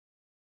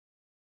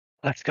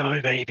Let's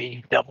go,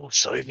 baby. Double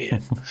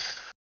Soviet.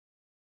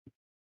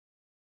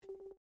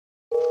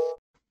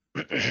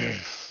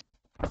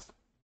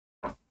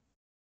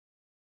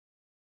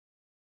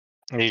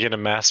 You gonna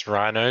mass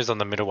rhinos on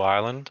the middle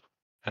island,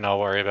 and I'll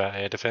worry about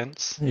air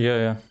defense.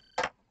 Yeah.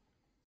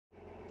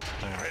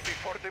 Ready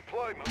for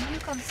deployment. New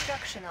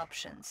construction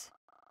options.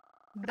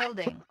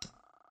 Building.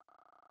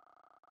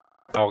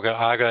 I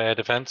got air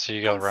defense, so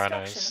you got Construction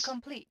rhinos.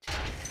 complete.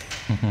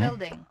 Mhm.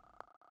 Building.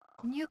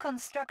 New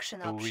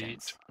construction Sweet.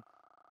 options.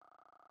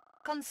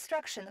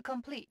 Construction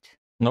complete.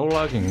 No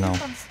lagging New now.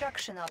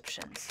 construction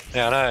options.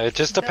 Yeah, no, it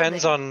just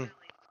depends Building. on.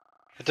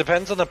 It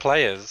depends on the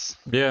players.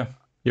 Yeah,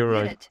 you're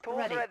right. Unit Tools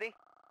ready. ready.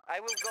 I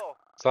will go.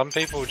 Some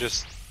people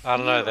just, I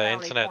don't know, New the rally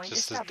internet point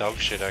just is dog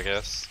established. shit, I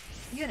guess.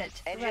 Unit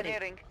ready.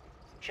 Engineering.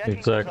 Checking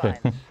Exactly.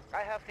 designs.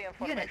 I have the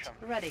Unit information.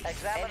 ready.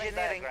 Examining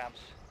diagrams.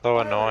 So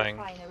Oil annoying.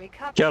 refinery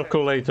captured.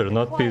 Calculator,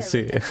 not Acquiring PC.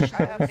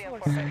 additional I have the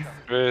resources.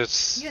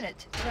 information.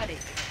 Unit ready.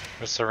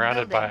 We're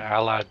surrounded by Building.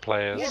 allied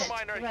players. Unit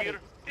Miner ready.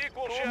 here.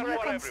 Equal share New for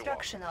everyone.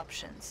 construction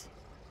options.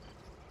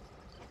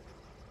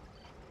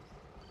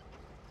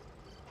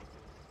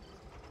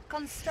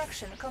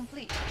 Construction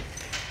complete.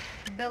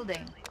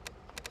 Building.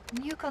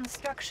 New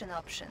construction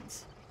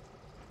options.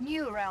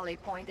 New rally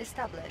point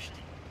established.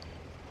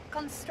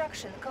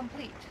 Construction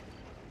complete.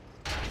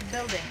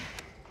 Building.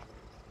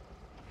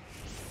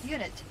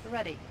 Unit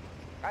ready.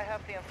 I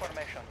have the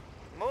information.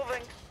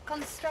 Moving.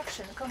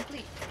 Construction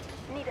complete.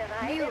 Need a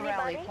ride, New anybody?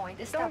 rally point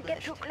Don't get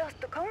established. too close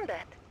to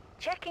combat.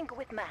 Checking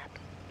with map.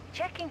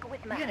 Checking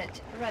with map.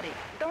 Unit ready.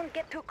 Don't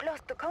get too close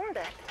to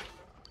combat.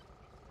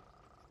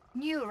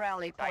 New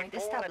rally point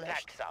Typhoon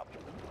established. attack sub.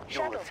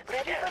 Shuttles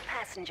ready for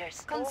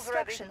passengers.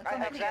 Construction I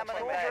have complete.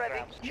 examining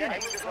diagrams.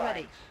 Unit Checking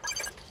ready.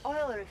 designs.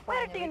 Oil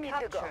Where do you refinery need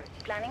to go? captured.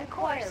 Planning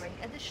course. Acquiring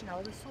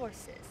additional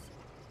resources.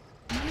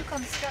 New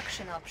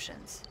construction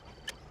options.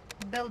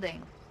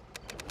 Building.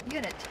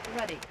 Unit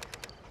ready.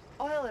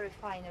 Oil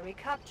refinery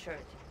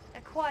captured.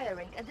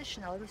 Acquiring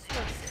additional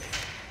resources.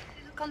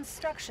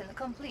 Construction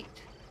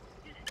complete.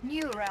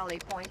 New rally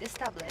point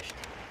established.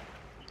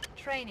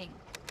 Training.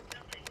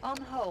 On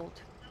hold.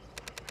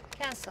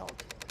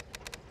 Cancelled.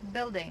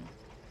 Building.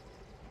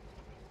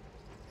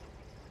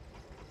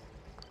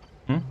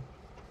 Hmm?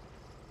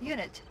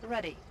 Unit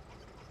ready.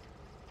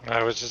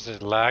 I was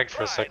just lagged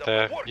for a sec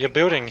there. You're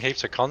building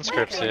heaps of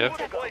conscripts here.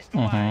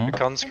 Mhm. The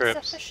conscripts.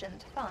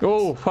 Insufficient funds.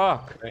 Oh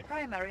fuck!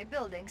 Primary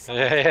building Yeah,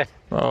 selected.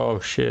 yeah. Oh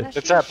shit.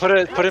 It's that. Put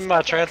him in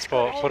my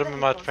transport. Put him in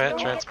my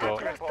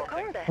transport. Close to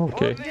combat.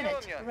 Okay.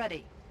 Unit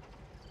ready.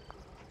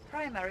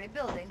 Primary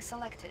building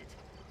selected.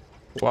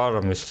 What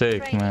a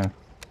mistake, Training. man.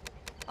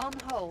 On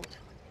hold.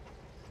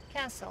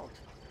 Cancelled.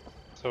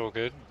 It's all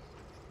good.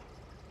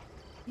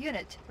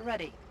 Unit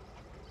ready.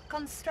 We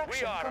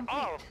Construction are complete.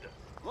 armed.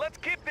 Let's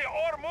keep the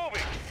ore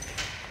moving.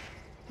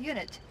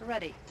 Unit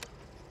ready.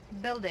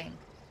 Building.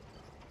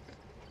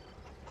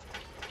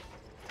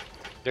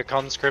 Your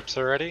conscripts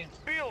are ready?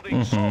 Building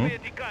Mhm.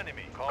 Soviet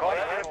economy.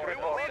 Conscript For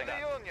reporting. the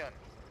Union.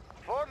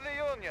 For the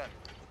Union.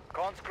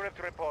 Conscript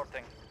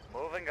reporting.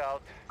 Moving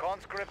out.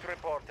 Conscript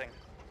reporting.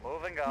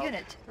 Moving out.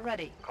 Unit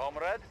ready.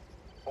 Comrade,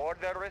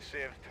 order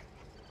received.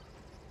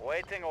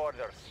 Waiting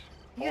orders.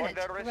 Unit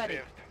Order ready.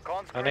 received.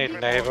 Conscript I need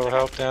reporting. naval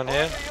help down For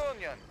here. the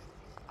Union.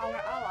 Our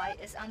ally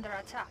is under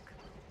attack.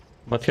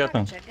 What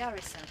happened? Structure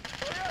garrison.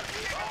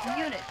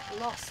 Unit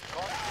lost.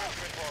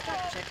 Conscript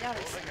reporting. Structure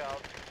garrison. Moving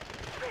out.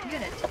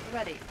 Unit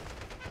ready.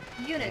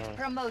 Unit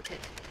promoted.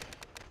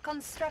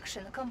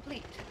 Construction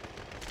complete.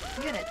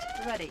 Unit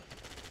ready.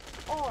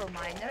 Ore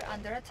miner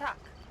under attack.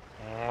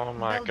 Oh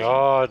my Building.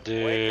 god, Waiting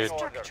dude.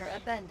 orders. Structure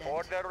abandoned.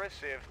 Order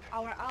received.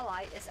 Our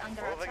ally is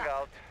under Moving attack.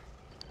 out.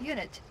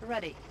 Unit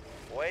ready.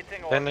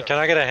 Waiting Then orders. can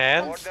I get a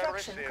hand? Order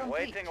Construction received.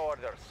 complete. Waiting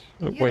orders.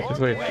 Wait, Unit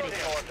wait. ready.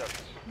 Waiting orders.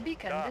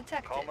 Beacon Da.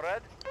 detected.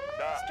 Comrade.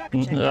 Da.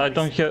 Structure I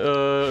don't garrison. hear.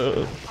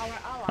 Our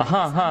ally Aha, is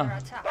aha.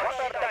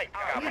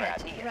 under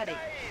attack. Unit ready.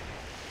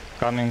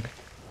 Coming.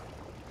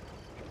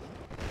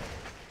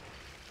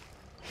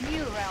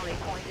 New rally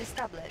point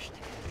established.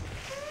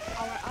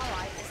 Our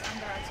ally is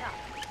under attack.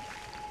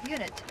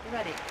 Unit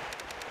ready.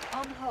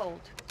 On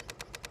hold.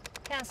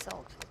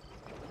 Cancelled.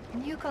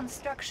 New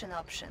construction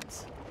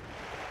options.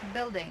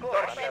 Building.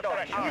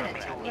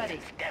 Unit ready.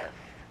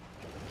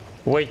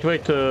 Wait,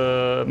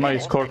 my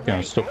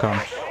scorpions to come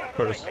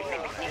first.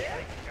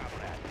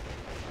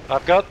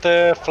 I've got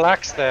the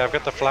flax there. I've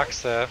got the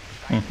flax there.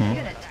 Mhm.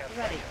 Unit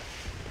ready.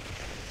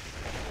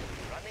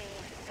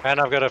 And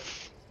I've got a.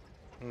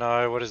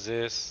 No, what is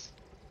this?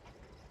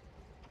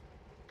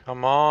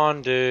 Come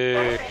on,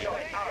 dude.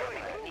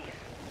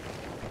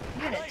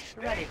 Unit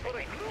ready.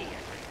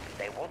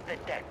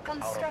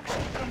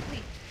 Construction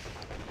complete.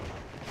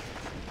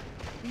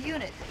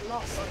 Unit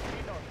lost.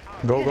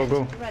 Go, go, Unit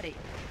go. ready.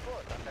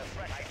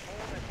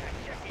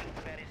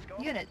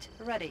 Unit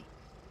ready.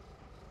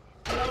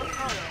 Low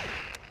power.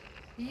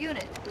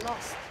 Unit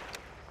lost.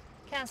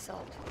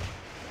 Cancelled.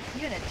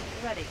 Unit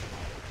ready.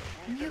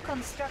 New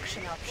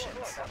construction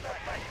options.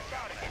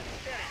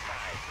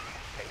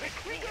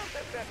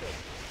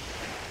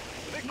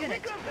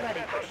 Unit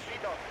ready.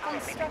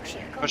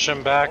 Construction Push complete.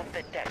 him back.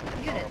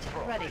 Unit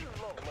ready.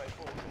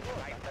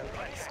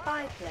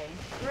 Spy plane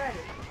ready.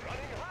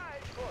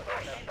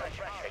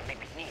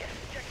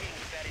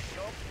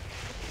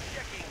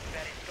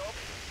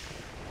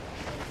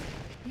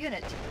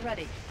 Unit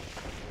ready.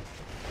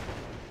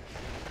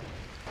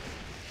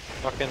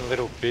 Fucking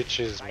little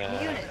bitches,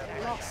 man. Unit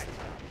lost.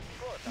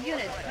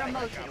 Unit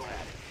promoted.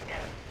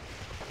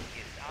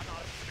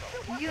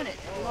 Unit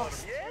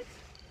lost.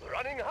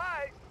 Running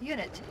high.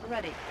 Unit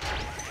ready.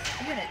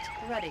 Unit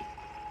ready.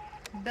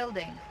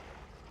 Building.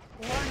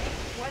 Warning,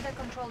 weather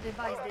control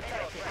device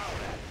detected.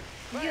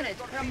 Unit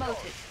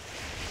promoted.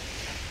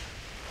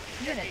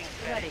 Unit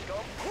ready.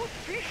 Good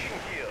fishing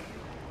here.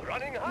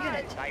 Running high.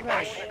 Unit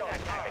ready.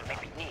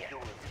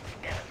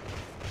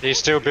 Are you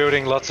still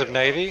building lots of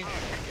navy?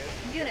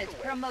 Unit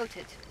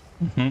promoted.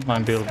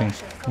 I'm building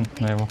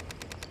naval.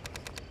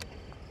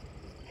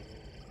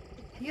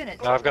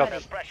 Unit I've got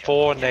ready.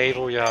 4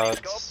 naval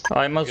yards.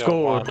 I must You got go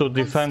one. to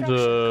defend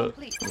Construction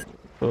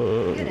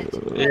complete.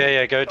 Unit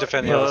Yeah, go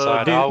defend the other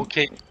side. the- I'll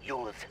keep.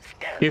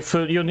 if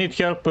you need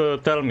help,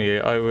 tell me,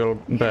 I will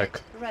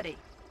back. Unit ready.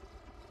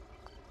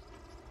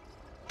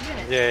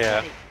 Unit Yeah.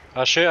 ready.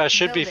 I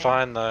should be Building.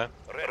 fine though.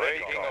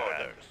 Waiting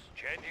orders.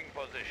 Changing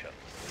position.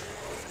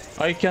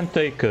 I can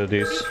take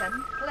this.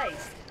 Beacon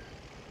placed.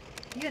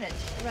 Unit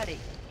ready.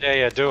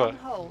 Yeah, do it. On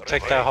hold.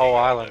 Take that whole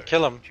island.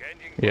 Kill him.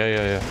 Changing Yeah.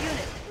 Unit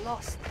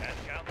lost.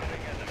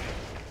 encountering enemy.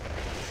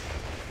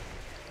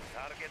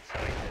 Target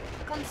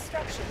sighted.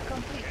 Construction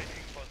complete.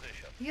 Changing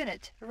position.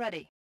 Unit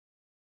ready.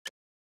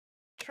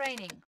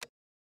 Training.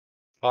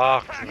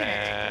 Fuck, Unit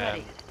man.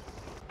 ready.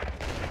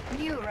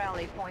 New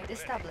rally point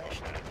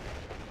established.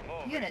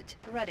 Moving. Unit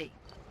ready.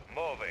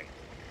 Moving.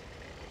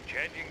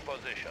 Changing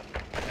position.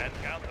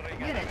 Encountering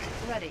Unit enemy.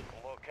 ready.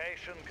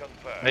 Location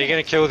confirmed. Are you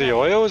gonna kill the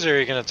oils or are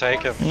you gonna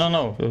take him?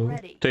 No,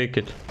 take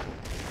it.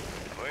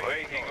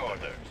 Waiting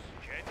orders.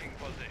 Changing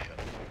position.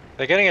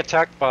 They're getting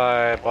attacked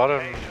by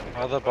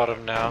other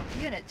bottom now.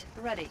 Unit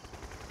ready.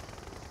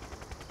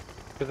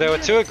 But they were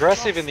too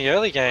aggressive in the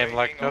early game,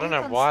 like, I don't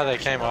know why they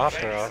came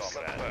after us.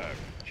 Confirmed.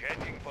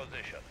 Changing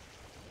position.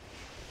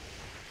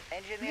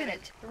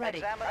 Unit ready.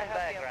 Examining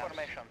diagrams.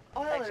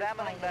 Oil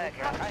Examining refinery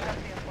diagrams.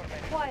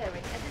 captured.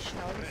 Acquiring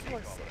additional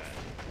resources.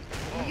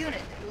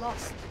 Unit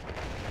lost.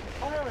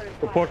 Oil refinery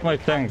Support my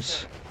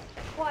tanks. captured.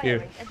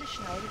 Acquiring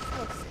additional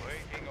resources.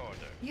 Waiting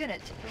order.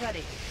 Unit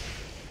ready.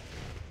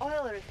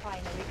 Oil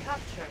refinery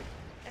captured.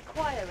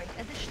 Acquiring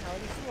additional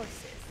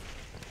resources.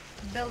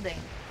 Building.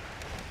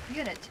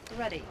 Unit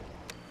ready.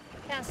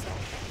 Cancel.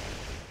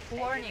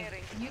 Warning.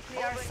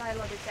 Nuclear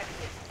silo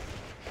detected.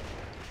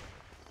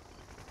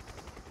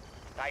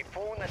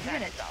 Typhoon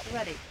Unit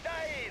ready.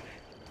 Dive!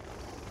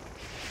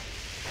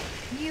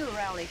 New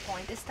rally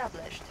point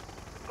established.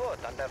 Good,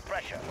 under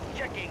pressure.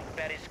 Checking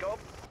periscope.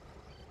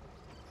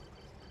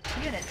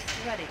 Unit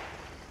ready.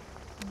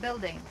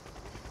 Building.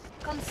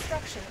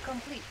 Construction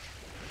complete.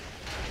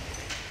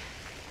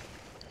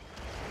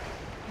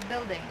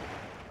 Building.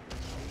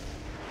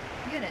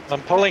 Unit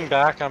I'm pulling ready.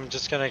 back, I'm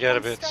just gonna get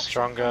a bit Construction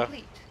stronger.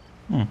 complete.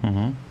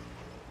 Mm-hmm.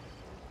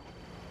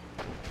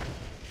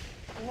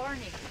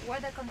 Warning,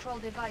 weather control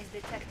device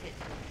detected.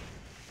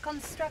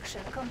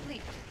 Construction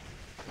complete.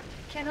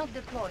 Cannot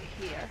deploy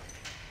here.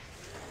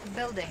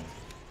 Building.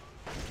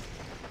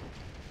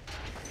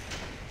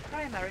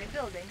 Primary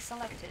building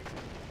selected.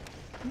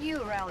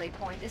 New rally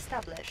point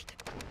established.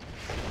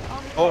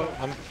 On Oh, hold.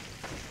 I'm...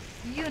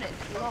 Unit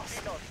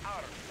lost.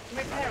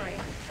 Repairing.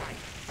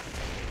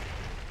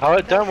 Oh,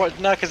 don't worry,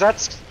 no, cause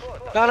that's...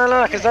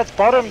 No, cause that's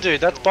bottom,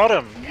 dude, that's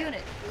bottom.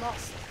 Unit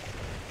lost.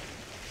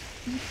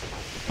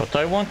 But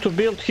I want to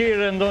build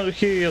here and don't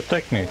he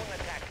attack me. Yeah,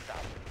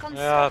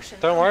 Construction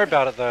don't worry complete.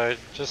 about it though,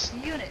 just...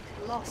 Unit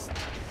lost.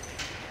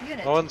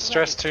 Unit I wouldn't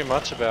stress ready. too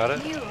much about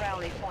it. New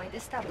rally point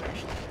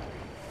established.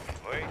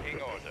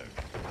 Waiting order.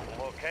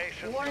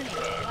 Location. Warning,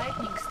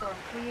 lightning storm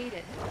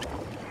created.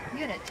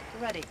 Unit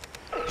ready.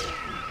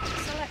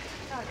 Select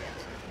target.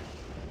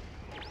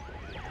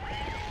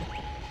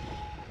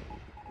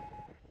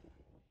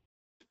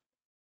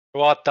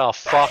 What the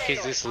fuck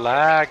is this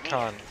lag,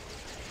 cunt?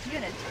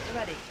 Unit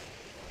ready.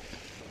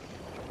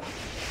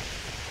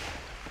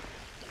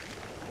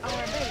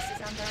 Our base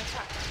is under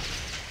attack.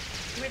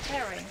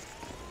 Repairing.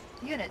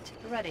 Unit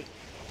ready.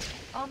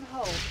 On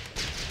hold.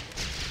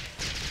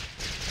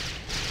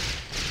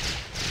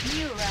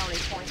 New rally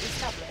point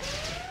established.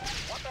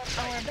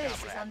 Our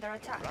base is under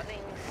attack.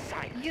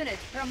 Unit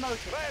promoted.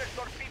 Fire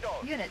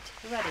torpedoes. Unit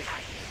ready.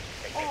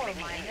 Ore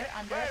miner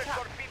under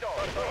attack.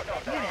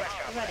 Unit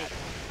ready.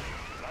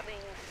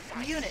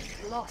 Unit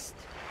lost.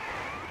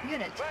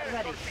 Unit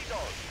ready.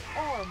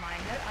 Ore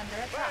miner under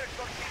attack.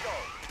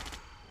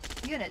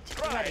 Unit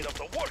Pride ready. of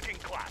the working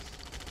class.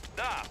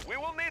 Nah, we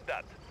will need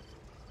that.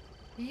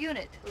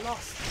 Unit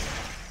lost.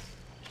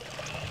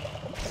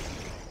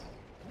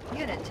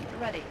 Unit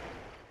ready.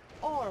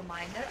 Ore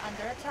miner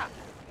under attack.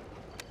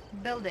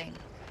 Building.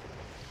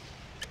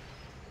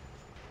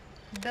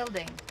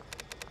 Building.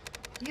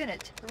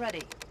 Unit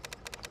ready.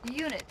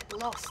 Unit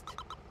lost.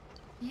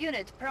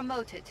 Unit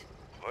promoted.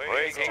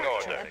 Waiting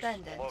Structure orders.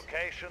 abandoned.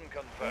 Location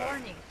confirmed.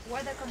 Warning,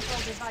 weather control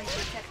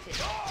device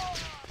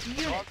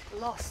detected. Unit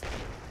lost.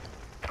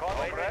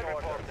 Conscript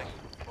reporting.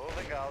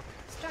 Moving out.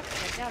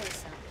 Structure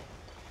garrison.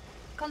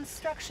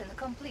 Construction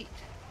complete.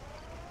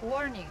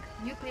 Warning,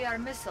 nuclear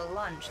missile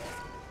launched.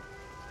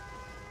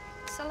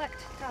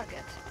 Select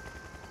target.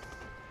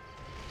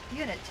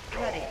 Unit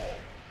ready.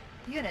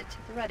 Unit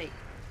ready.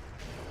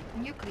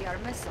 Nuclear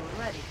missile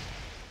ready.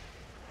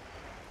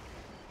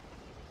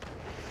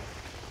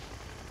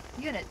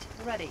 Unit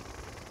ready.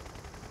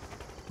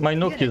 My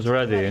nuke Unit is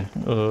ready.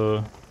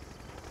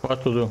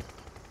 What to do?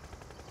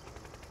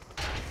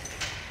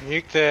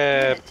 Nuke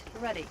Unit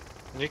ready.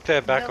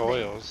 their back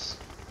Building. oils.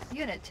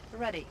 Unit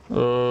ready.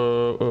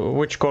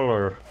 Which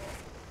color?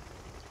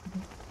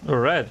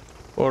 Red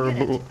or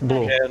Unit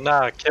blue? Yeah,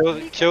 nah,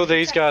 kill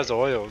these guys'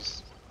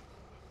 oils.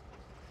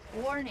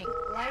 Warning,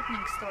 lightning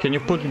storm. Can you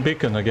put created.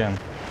 beacon again?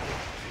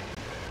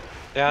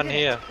 Down Unit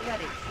here.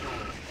 ready.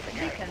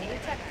 Beacon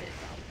detected.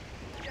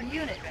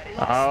 Unit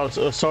Oh,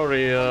 lost.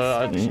 sorry,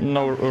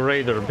 no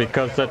radar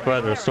because that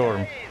weather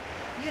storm.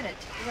 Unit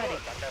ready.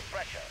 Under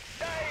pressure.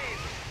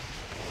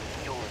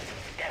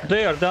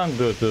 They are done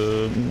good.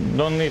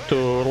 Don't need to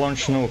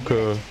launch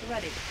nuke.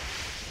 Ready.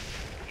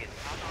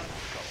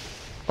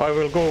 I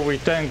will go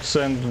with tanks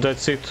and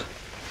that's it.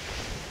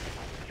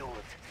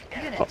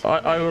 Unit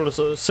I will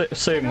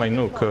save my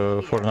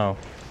nuke for now.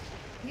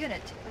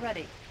 Unit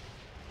ready.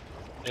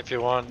 If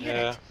you want, yeah.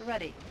 Unit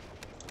ready.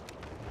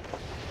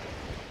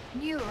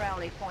 New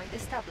rally point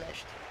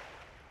established.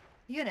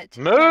 Unit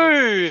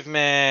ready. Move,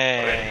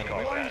 man!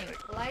 Warning,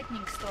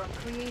 lightning storm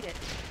created.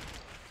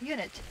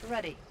 Unit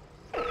ready.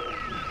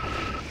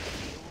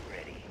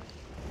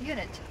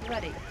 Unit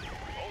ready.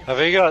 Have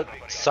you got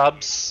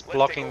subs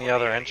blocking the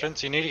other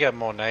entrance? You need to get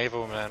more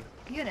naval, man.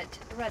 Unit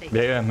ready.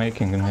 Yeah, I'm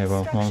making a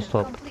naval Construction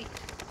non-stop. complete.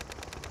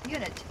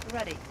 Unit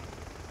ready.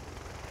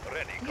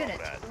 Ready, Unit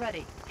comrade.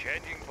 ready.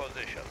 Changing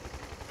position.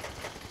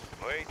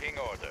 Waiting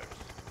orders.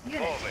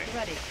 Unit Moving.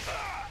 ready.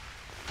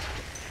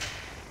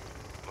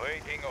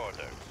 Waiting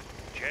orders.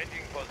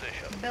 Changing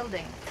position.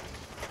 Building.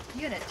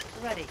 Unit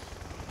ready.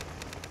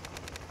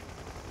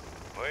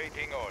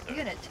 Waiting orders.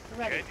 Unit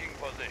ready. Changing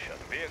position.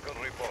 Vehicle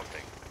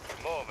reporting.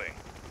 Moving.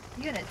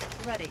 Unit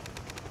ready.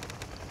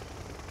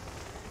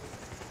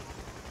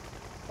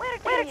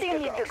 Where do you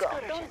need to go?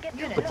 Don't get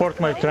Unit Support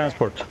my ready.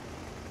 transport.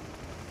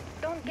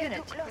 Don't get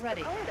Unit too close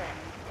ready. to combat.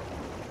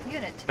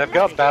 Unit They've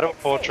got ready. battle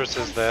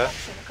fortresses there.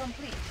 Construction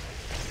complete.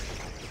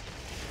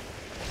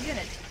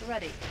 Unit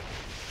ready.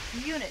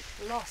 Unit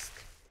lost.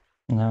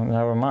 No,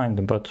 never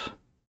mind, but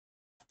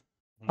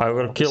I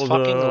will kill It's the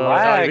fucking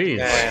lag, IVs.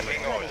 man.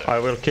 I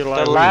will kill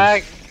The IVs.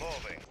 lag,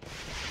 Moving.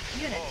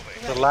 Unit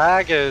the ready.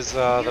 lag is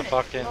the Unit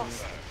fucking.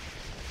 lost.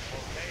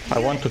 I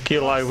want to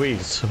kill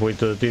IVs with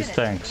these Unit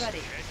tanks.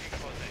 ready.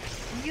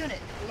 Unit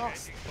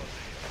lost.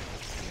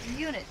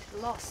 Unit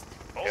lost.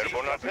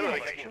 Airborne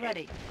artillery. Unit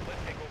ready.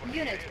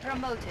 Unit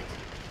promoted.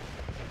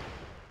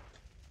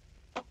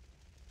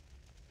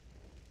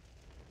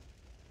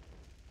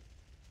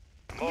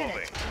 Moving.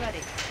 Unit ready.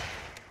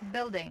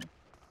 Building.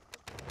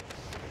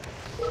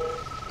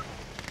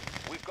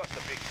 We've got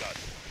the big gun.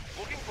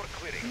 Looking for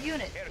clearing.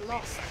 Unit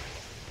lost.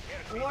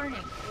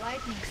 Warning,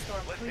 lightning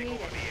storm Let's take over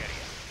created. the area.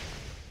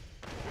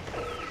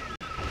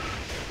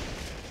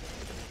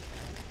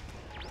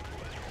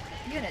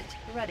 Unit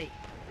ready.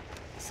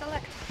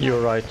 Select.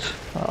 You're right.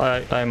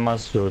 I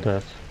must do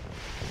that.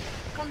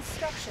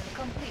 Construction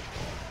complete.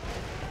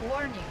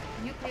 Warning,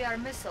 nuclear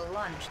missile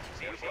launched.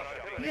 We've got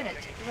the Unit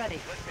ready.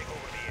 Let's take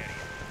over the area.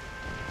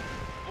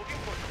 Looking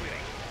for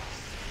clearing.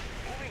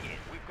 Moving in.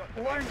 We've got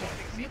the Warning,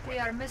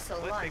 nuclear missile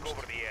Let's take launched.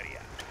 over the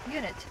area.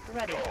 Unit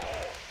ready.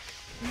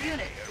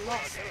 Unit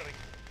lost.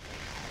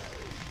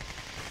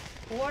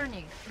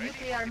 Warning,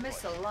 nuclear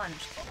missile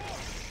launched.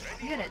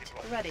 Unit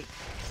ready.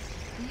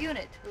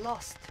 Unit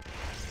lost.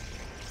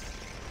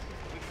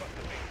 We've got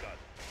the big gun.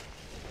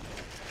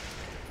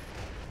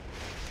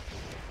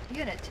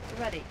 Unit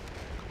ready.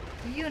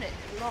 Unit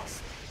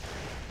lost.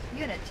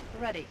 Unit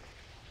ready.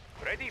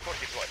 Ready for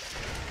deployment.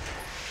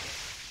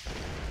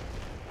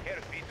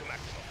 Airspeed to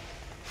maximum.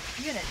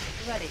 Unit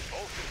ready.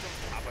 All systems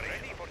operating.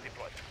 Ready for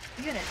deployment.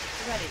 Unit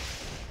ready.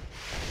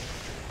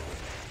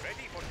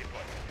 Ready for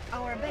deployment.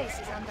 Our base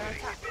is under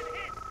attack.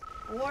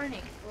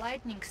 Warning,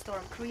 lightning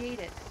storm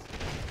created.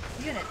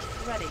 Unit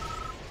ready.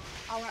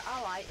 Our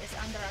ally is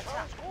under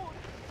attack.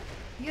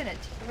 Unit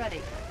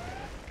ready.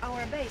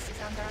 Our base is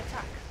under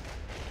attack.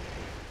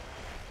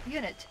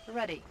 Unit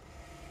ready.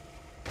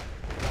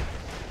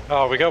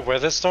 Oh, we got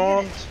weather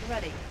stormed? Unit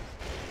ready.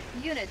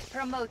 Unit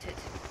promoted.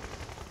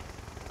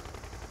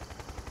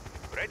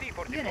 Ready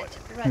for Unit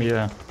deployment. ready.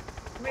 Yeah.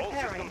 All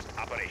Repairing. systems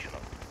operational.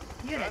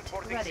 Unit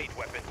Transporting ready. siege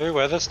weapons. Who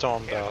weather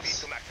stormed Airspeed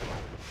us? to maximum.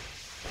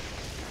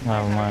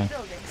 Never mind.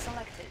 Building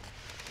selected.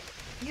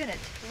 Unit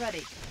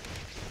ready.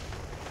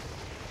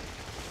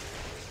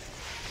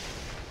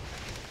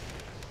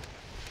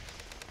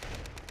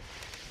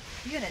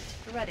 Unit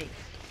ready.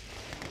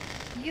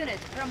 Unit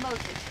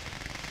promoted.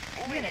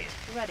 Unit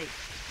ready.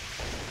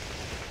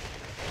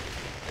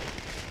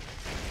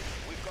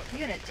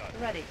 Unit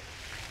ready.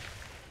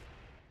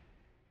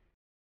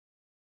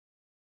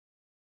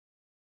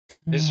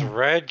 This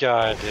red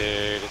guy,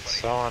 dude, it's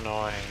so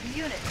annoying.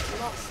 Unit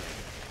lost.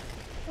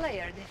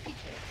 Player defeated.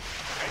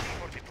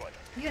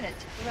 Unit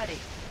ready.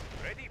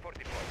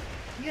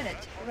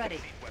 Unit ready.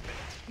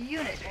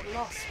 Unit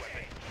lost.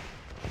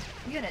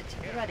 Unit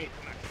ready.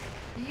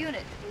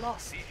 Unit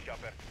lost.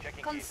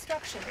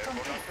 Construction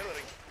complete.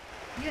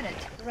 Unit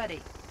ready.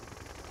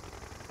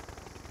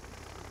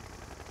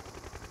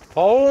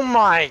 Oh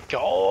my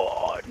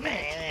god, Unit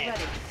man.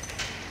 ready.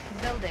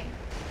 Building.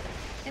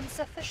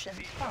 Insufficient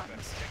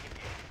funds.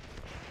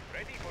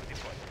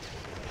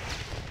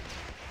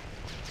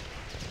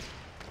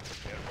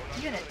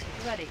 Unit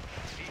ready.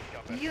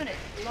 Unit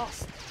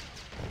lost.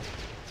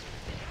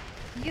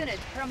 Unit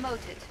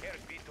promoted.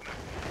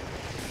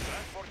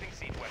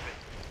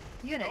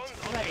 Unit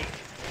ready.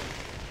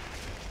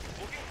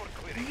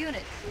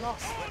 Unit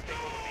lost.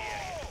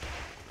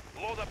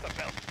 Load up the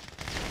belt.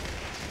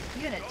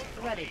 Unit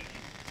ready.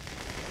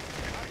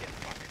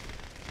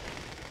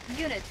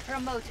 Unit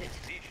promoted.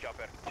 Siege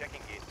chopper,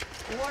 checking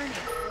in. Warning,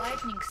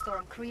 lightning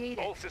storm created.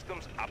 All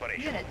systems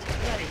operational. Unit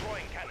ready.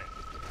 Deploying cannon.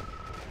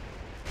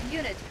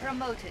 Unit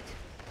promoted.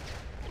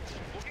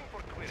 Looking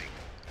for clearing.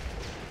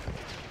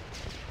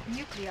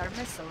 Nuclear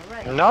missile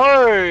ready.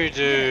 No, Unit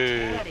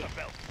dude. ready.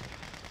 Belt.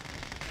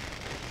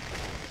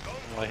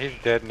 Well, he's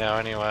dead now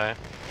anyway.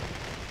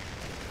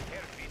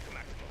 Airspeed to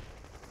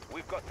maximum.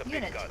 We've got the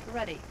Unit big gun.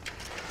 ready.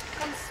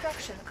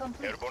 Construction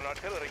complete. Airborne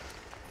artillery.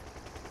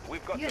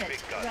 We've got Unit the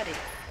big gun. ready.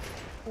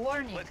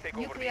 Warning, Let's take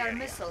over the nuclear area.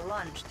 missile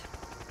launched.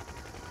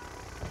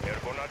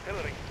 Airborne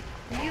artillery.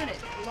 Unit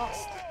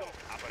lost. Systems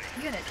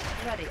operational. Unit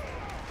ready.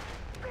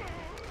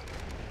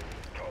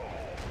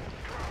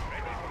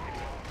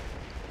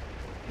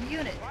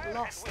 Unit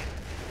lost.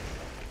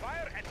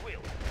 Fire at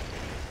will.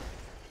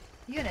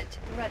 Unit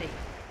ready.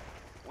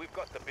 We've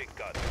got the big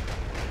gun.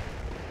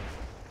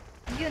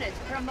 Unit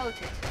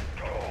promoted.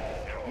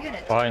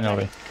 Unit Finally.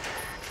 ready.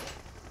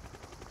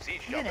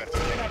 Siege Unit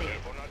chopper. ready.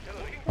 Airborne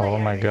artillery. Oh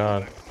my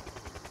god.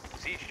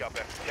 Siege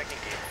chopper, checking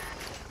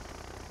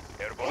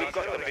in. Airborne We've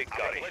got the big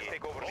gun. Let's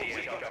take over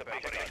siege chopper.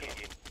 Checking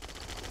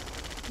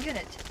in.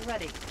 Unit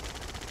ready.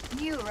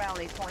 New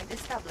rally point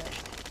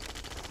established.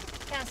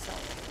 Cancel.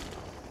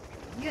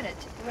 Unit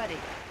ready.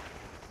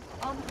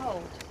 On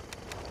hold.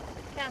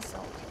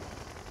 Cancelled.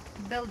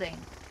 Building.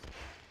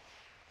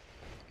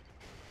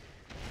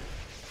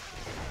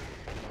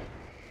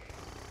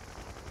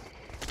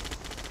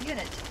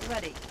 Unit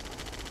ready.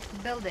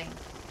 Building.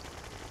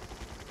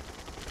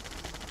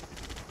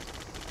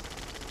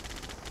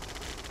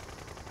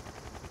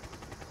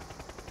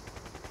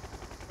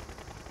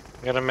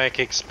 I'm gonna make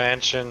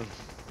expansion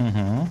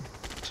Mm-hmm.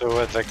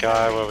 to the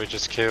guy where we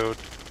just killed.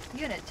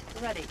 Unit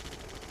ready.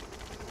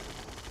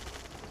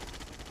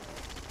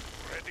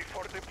 Ready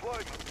for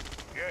deployment.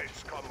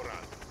 Yes, comrade.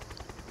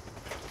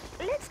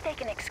 Let's take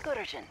an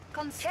excursion.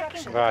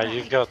 Construction Right, complete.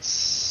 you've got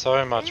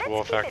so much Let's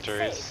war keep it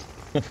factories.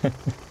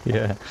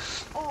 Yeah.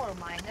 Ore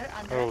miner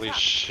under Holy attack.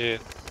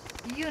 shit.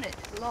 Unit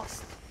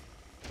lost.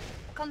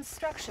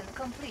 Construction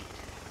complete.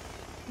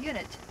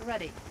 Unit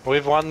ready.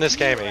 We've won this New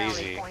game rally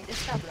easy. point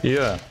established.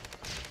 Yeah.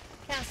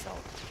 Cancelled.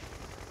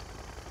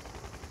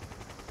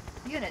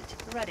 Unit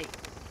ready.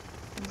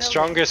 Building.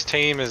 Strongest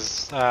team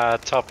is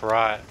top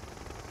right.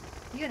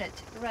 Unit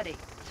ready.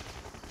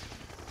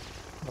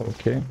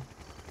 Okay.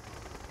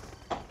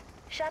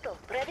 Shuttle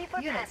ready for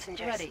Unit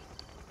passengers. ready.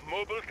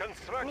 Mobile Need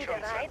construction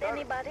a ride, center.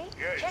 anybody?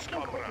 Yes,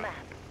 Checking quick comrade. map.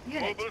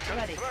 Unit Mobile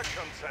ready.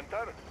 construction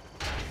center.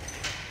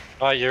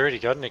 Oh, you already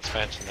got an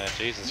expansion there.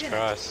 Jesus Unit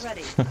Christ.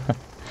 ready.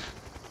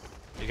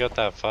 You got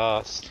that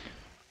fast.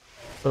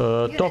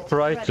 Top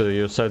right, ready.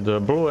 you said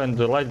blue and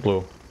light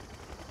blue.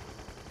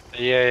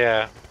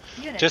 Yeah.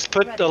 Unit Just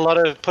put ready. a lot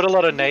of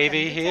Beacon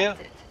navy here.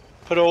 detected.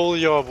 Put all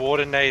your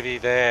water navy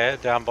there,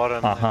 down bottom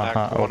in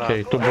that corner.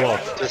 Okay, to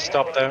block. Just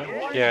stop them.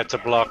 Yeah, to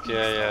block.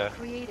 Yeah.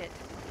 Created.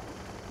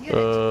 Unit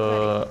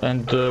ready.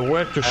 And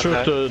where to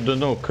shoot the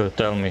nuke,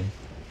 tell me.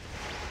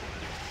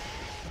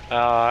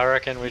 I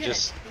reckon we Unit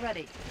just.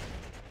 ready.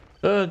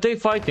 They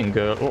fighting,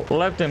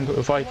 let them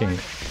fighting. Warning,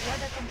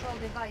 weather control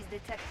device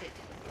detected.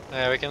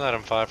 Yeah, we can let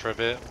them fight for a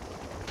bit.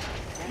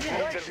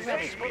 Unit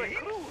ready. For a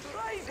cruise,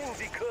 rising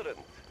the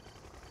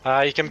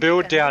current. You can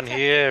build down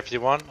here if you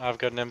want. I've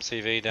got an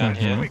MCV down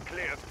here.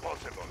 Quickly as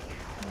possible.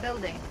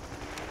 Building.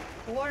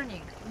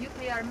 Warning,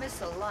 nuclear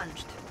missile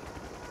launched.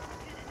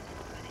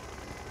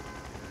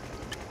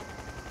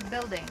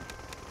 Building.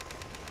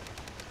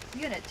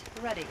 Unit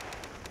ready.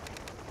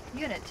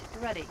 Unit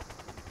ready.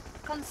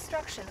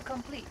 Construction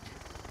complete.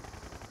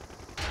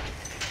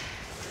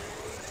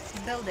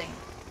 Building.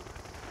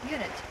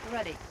 Unit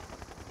ready.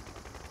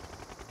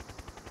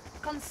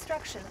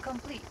 Construction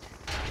complete.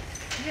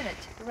 Unit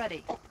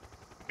ready.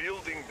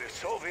 Building the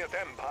Soviet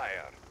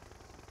Empire.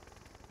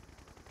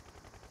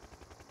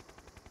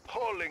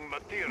 Hauling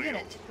material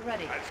Unit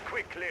ready. as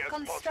quickly as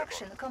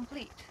Construction possible.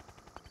 complete.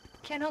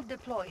 Cannot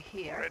deploy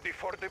here. Ready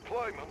for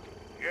deployment.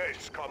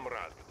 Yes,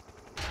 comrade.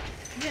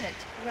 Unit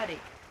ready.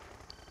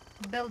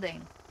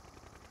 Building.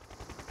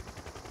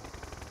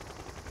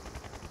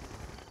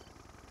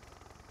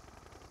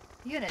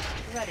 Unit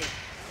ready.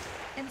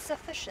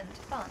 Insufficient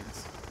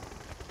funds.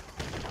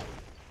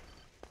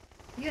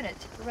 Unit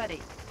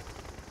ready.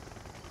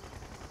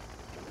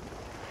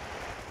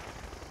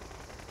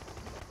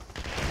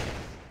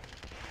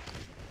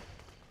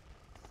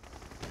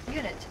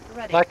 Unit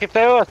ready. Like if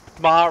they were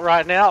smart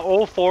right now,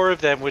 all 4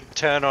 of them would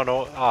turn on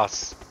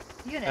us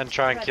Unit and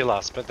try and ready. kill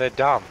us, but they're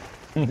dumb.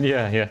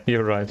 Yeah,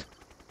 you're right.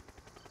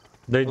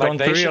 They Like, don't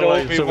they should all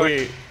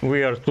realize be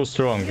we are too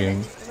strong in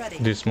Unit ready.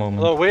 this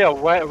moment. Look, we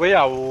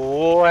are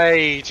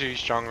way too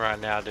strong right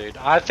now, dude.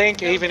 I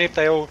think even if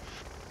they all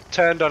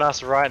turned on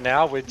us right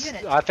now,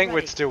 Unit I think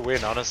ready. we'd still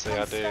win. Honestly,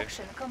 I do.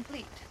 Construction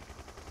complete.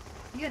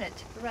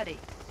 Unit ready.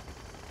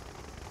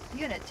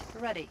 Unit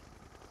ready.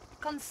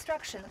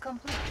 Construction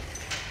complete.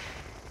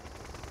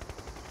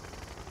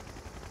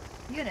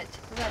 Unit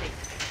ready.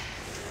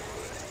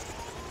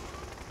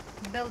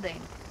 Building.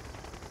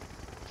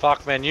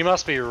 Fuck, man, you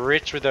must be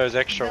rich with those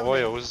extra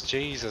Building. oils.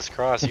 Jesus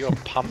Christ, you're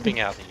pumping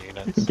out the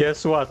units.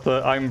 Guess what?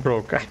 I'm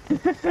broke.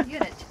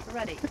 Unit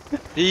ready.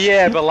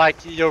 Yeah, but like,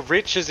 you're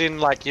rich as in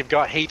like you've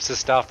got heaps of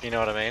stuff. You know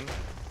what I mean?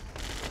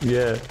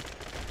 Yeah.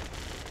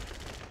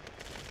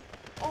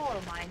 Ore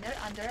miner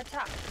under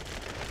attack.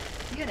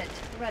 Unit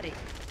ready.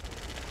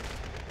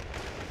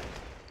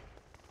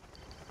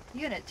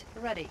 Unit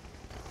ready.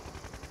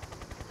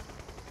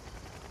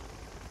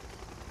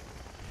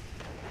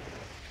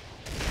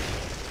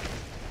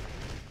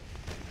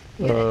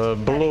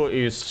 Blue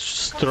is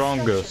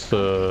strongest.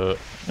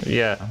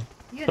 Yeah,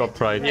 Unit top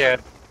right. Yeah.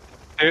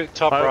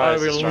 Top I right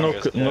is the will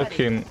strongest. Yeah. knock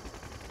him.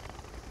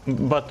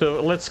 But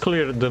let's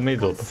clear the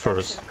middle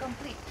first. Construction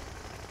complete.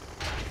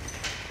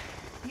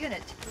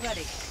 Unit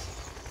ready.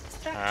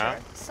 Structure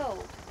Alright.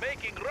 sold.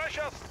 Making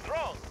Russia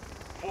strong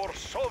for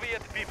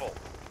Soviet people.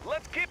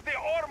 Let's keep the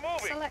ore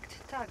moving. Select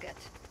target.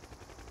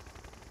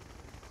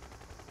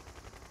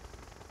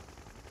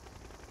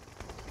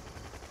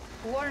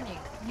 Warning,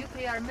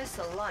 nuclear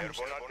missile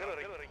launched.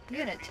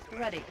 Unit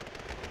ready.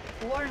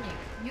 Warning,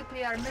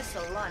 nuclear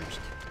missile launched.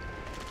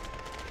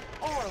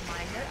 Ore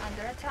miner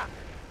under attack.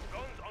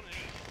 Guns unleashed.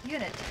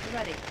 Unit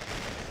ready.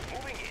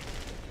 Moving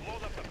in.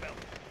 Load up the belt.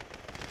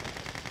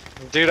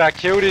 Dude, I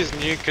killed his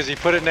nuke because he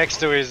put it next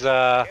to his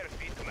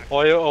Airspeed to max.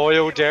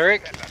 oil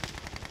derrick,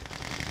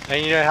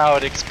 and you know how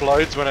it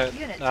explodes when it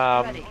Unit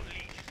ready. Unit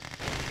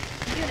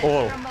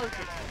Oh.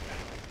 promoted.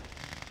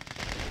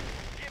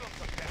 Give 'em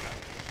some pepper.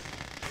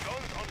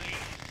 Guns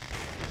unleashed.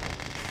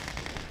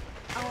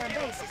 Our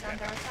base is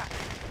under attack.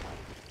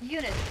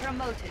 Unit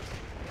promoted.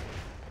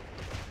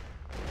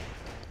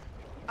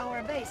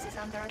 Our base is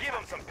under Give 'em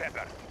attack. some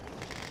pepper.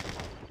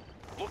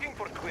 Looking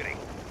for clearing.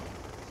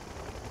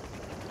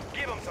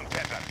 Give 'em some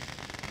pepper.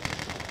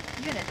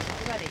 Unit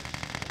ready.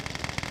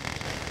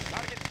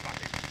 Target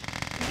spotted.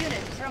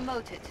 Unit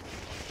promoted.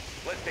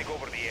 Let's take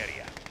over the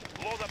area.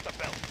 Load up the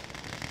belt.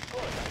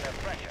 Good under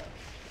pressure.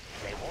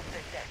 They won't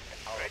detect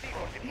our ready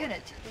for deployment.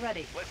 Unit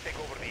ready. Let's take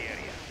over the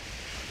area.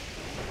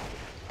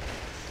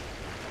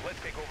 Let's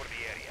take over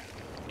the area.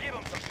 Give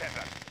 'em some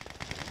pepper.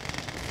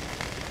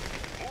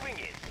 Moving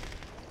in.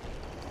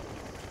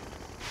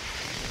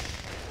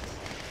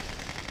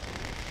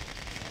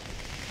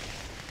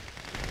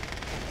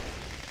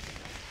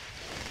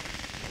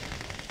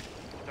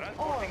 Ore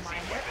Transporting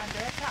miner sequence.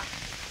 under attack.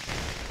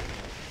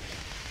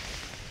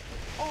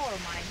 Ore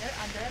miner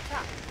under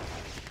attack.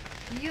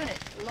 Unit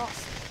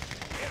lost.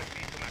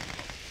 Airspeed to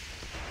maximum.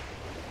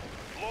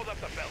 Load up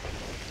the belt.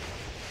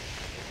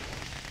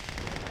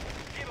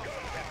 Give 'em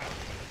some pepper.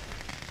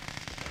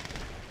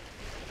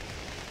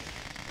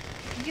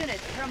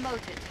 Unit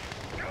promoted.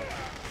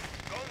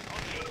 Guns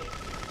unleashed.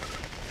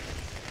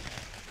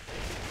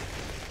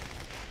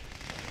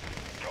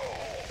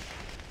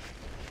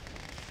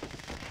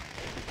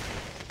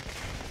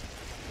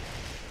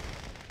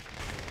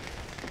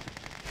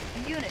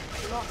 Unit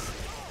lost.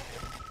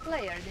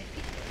 Player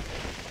defeated.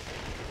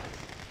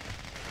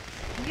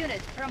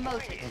 Unit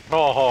promoted.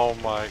 Oh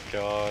my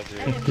god, dude.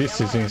 Enemy This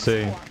is alliance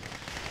insane. formed.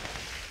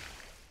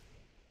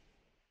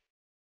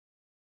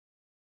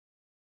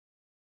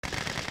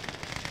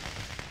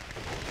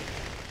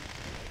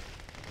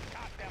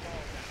 Got them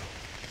all down.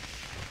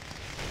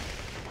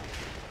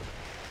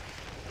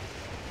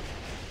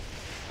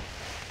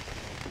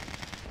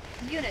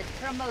 Unit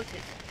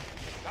promoted.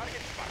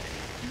 Target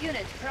spotted.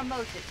 Unit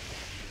promoted.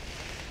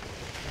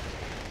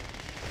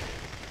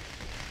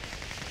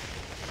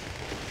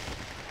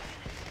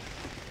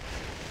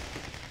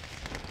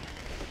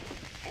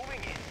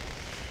 Moving in.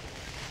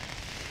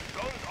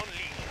 Guns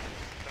unleashed.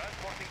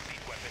 Transporting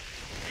siege weapons.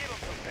 Give 'em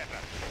some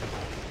pepper.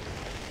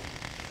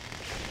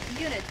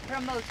 Unit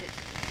promoted.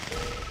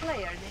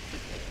 Player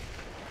defeated.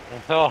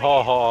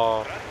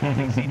 Oh,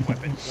 Transporting siege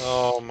weapons.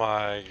 oh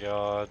my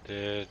god,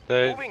 dude.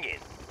 They, Moving in.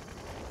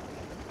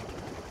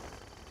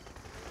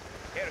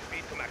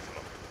 Airspeed to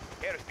maximum.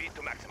 Airspeed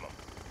to maximum.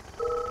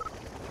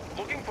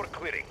 Looking for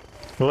clearing.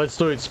 Let's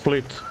do it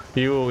split.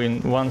 You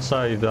in one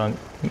side and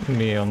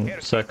me on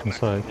second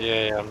side.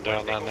 yeah, I'm doing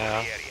Take that over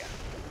now. the area.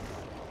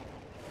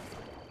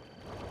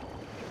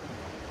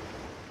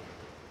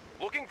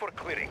 Looking for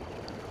clearing.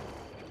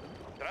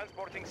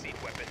 Starting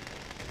siege weapon.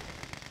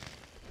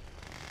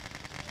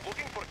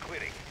 Looking for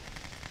clearing.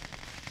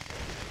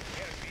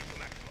 Airspeed to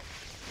maximum.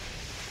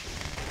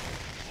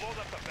 Load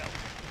up the belt.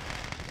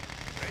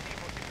 Ready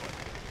for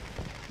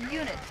deployment.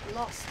 Unit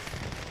lost.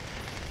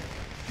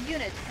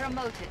 Unit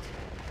promoted.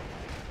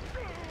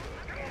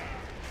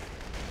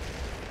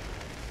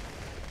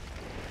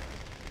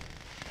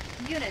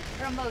 Unit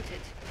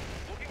promoted.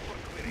 Looking for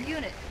clearing.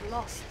 Unit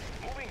lost.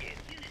 Moving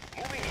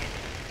in. Moving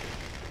in.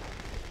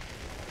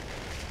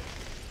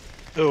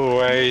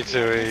 Way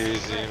too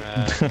easy,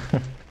 man.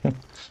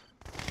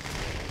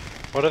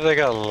 What have they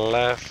got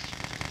left?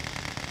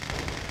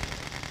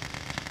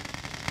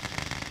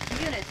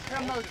 Unit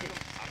promoted.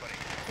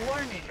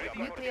 Warning,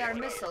 nuclear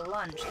missile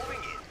launched.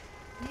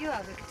 You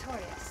are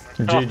victorious.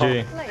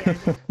 GG.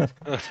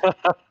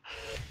 Player.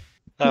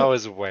 That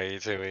was way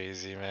too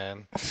easy,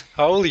 man.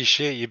 Holy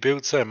shit, you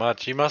built so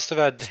much. You must have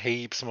had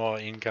heaps more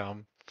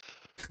income.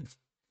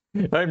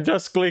 I'm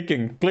just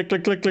clicking. Click,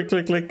 click, click, click,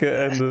 click, click.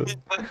 And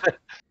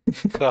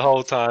The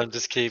whole time,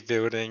 just keep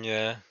building,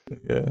 yeah.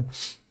 yeah.